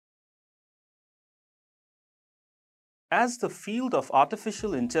As the field of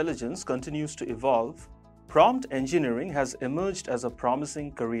artificial intelligence continues to evolve, prompt engineering has emerged as a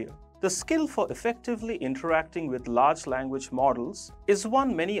promising career. The skill for effectively interacting with large language models is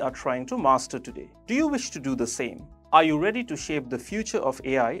one many are trying to master today. Do you wish to do the same? Are you ready to shape the future of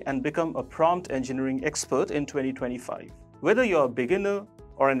AI and become a prompt engineering expert in 2025? Whether you're a beginner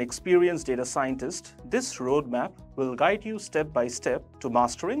or an experienced data scientist, this roadmap will guide you step by step to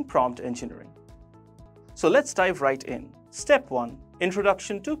mastering prompt engineering. So let's dive right in. Step 1.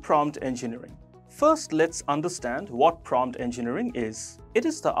 Introduction to prompt engineering. First, let's understand what prompt engineering is. It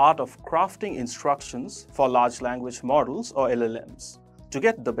is the art of crafting instructions for large language models or LLMs to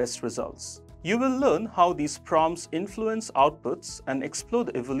get the best results. You will learn how these prompts influence outputs and explore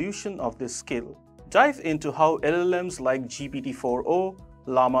the evolution of this skill. Dive into how LLMs like GPT-4o,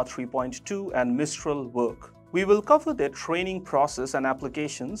 Llama 3.2 and Mistral work. We will cover their training process and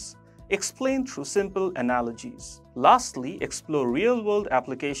applications, explained through simple analogies. Lastly, explore real-world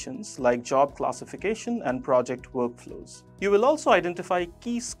applications like job classification and project workflows. You will also identify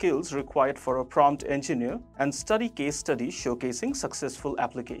key skills required for a prompt engineer and study case studies showcasing successful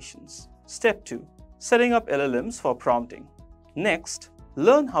applications. Step 2. Setting up LLMs for prompting. Next,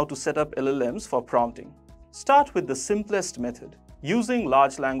 learn how to set up LLMs for prompting. Start with the simplest method, using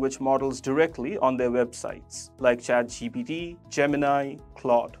large language models directly on their websites like ChatGPT, Gemini,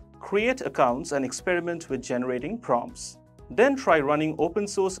 Claude. Create accounts and experiment with generating prompts. Then try running open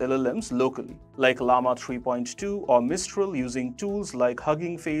source LLMs locally, like Llama 3.2 or Mistral using tools like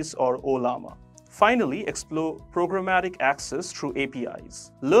Hugging Face or Ollama. Finally, explore programmatic access through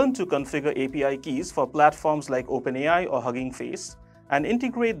APIs. Learn to configure API keys for platforms like OpenAI or Hugging Face and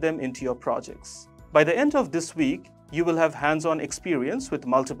integrate them into your projects. By the end of this week, you will have hands-on experience with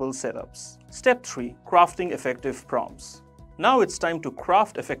multiple setups. Step 3. Crafting effective prompts. Now it's time to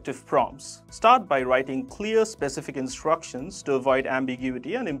craft effective prompts. Start by writing clear, specific instructions to avoid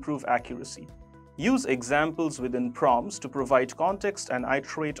ambiguity and improve accuracy. Use examples within prompts to provide context and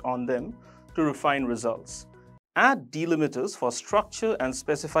iterate on them to refine results. Add delimiters for structure and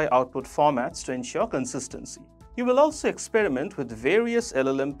specify output formats to ensure consistency. You will also experiment with various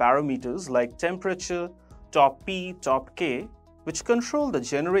LLM parameters like temperature, top P, top K, which control the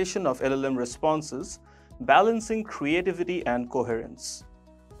generation of LLM responses, balancing creativity and coherence.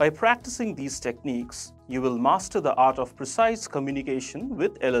 By practicing these techniques, you will master the art of precise communication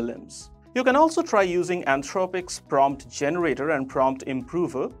with LLMs. You can also try using Anthropic's prompt generator and prompt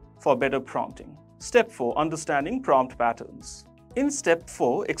improver for better prompting. Step 4. Understanding prompt patterns. In Step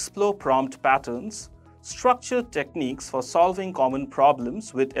 4, explore prompt patterns, structured techniques for solving common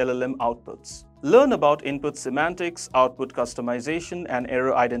problems with LLM outputs. Learn about input semantics, output customization, and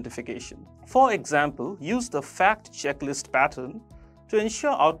error identification. For example, use the fact checklist pattern to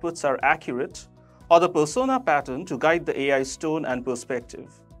ensure outputs are accurate, or the persona pattern to guide the AI's tone and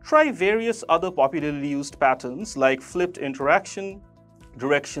perspective. Try various other popularly used patterns like flipped interaction,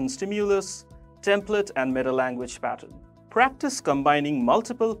 direction stimulus, template, and meta-language pattern. Practice combining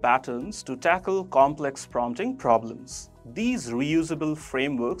multiple patterns to tackle complex prompting problems. These reusable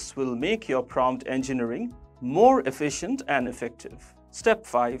frameworks will make your prompt engineering more efficient and effective. Step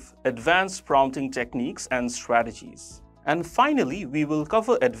 5. Advanced prompting techniques and strategies. And finally, we will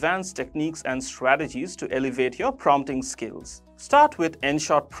cover advanced techniques and strategies to elevate your prompting skills. Start with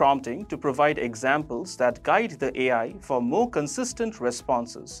N-shot prompting to provide examples that guide the AI for more consistent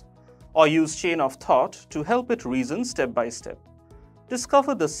responses, or use chain of thought to help it reason step by step.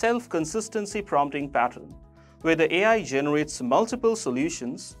 Discover the self-consistency prompting pattern, where the AI generates multiple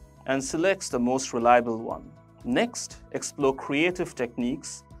solutions and selects the most reliable one. Next, explore creative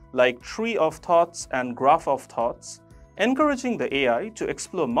techniques like tree of thoughts and graph of thoughts, encouraging the AI to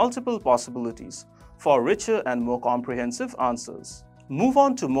explore multiple possibilities for richer and more comprehensive answers. Move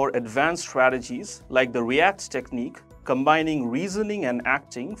on to more advanced strategies like the React technique, combining reasoning and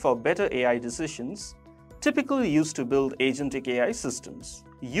acting for better AI decisions, typically used to build agentic AI systems.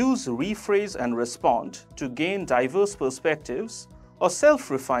 Use rephrase and respond to gain diverse perspectives or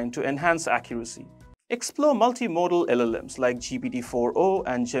self-refine to enhance accuracy. Explore multimodal LLMs like GPT-4o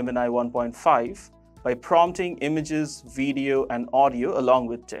and Gemini 1.5 by prompting images, video, and audio along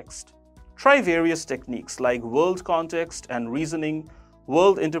with text. Try various techniques like world context and reasoning,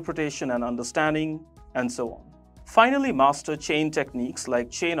 world interpretation and understanding, and so on. Finally, master chain techniques like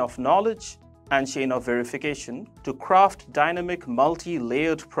chain of knowledge and chain of verification to craft dynamic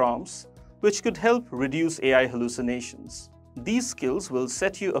multi-layered prompts which could help reduce AI hallucinations. These skills will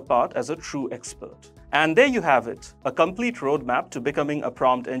set you apart as a true expert. And there you have it, a complete roadmap to becoming a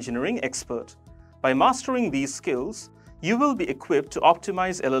prompt engineering expert. By mastering these skills, you will be equipped to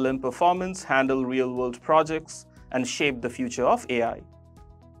optimize LLM performance, handle real-world projects, and shape the future of AI.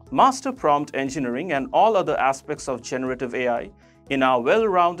 Master prompt engineering and all other aspects of generative AI in our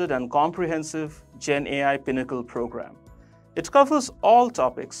well-rounded and comprehensive GenAI Pinnacle program. It covers all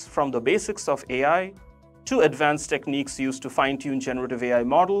topics from the basics of AI to advanced techniques used to fine-tune generative AI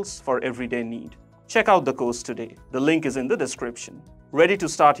models for everyday need. Check out the course today. The link is in the description. Ready to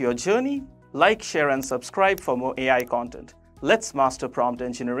start your journey? Like, share, and subscribe for more AI content. Let's master prompt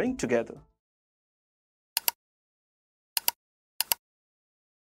engineering together.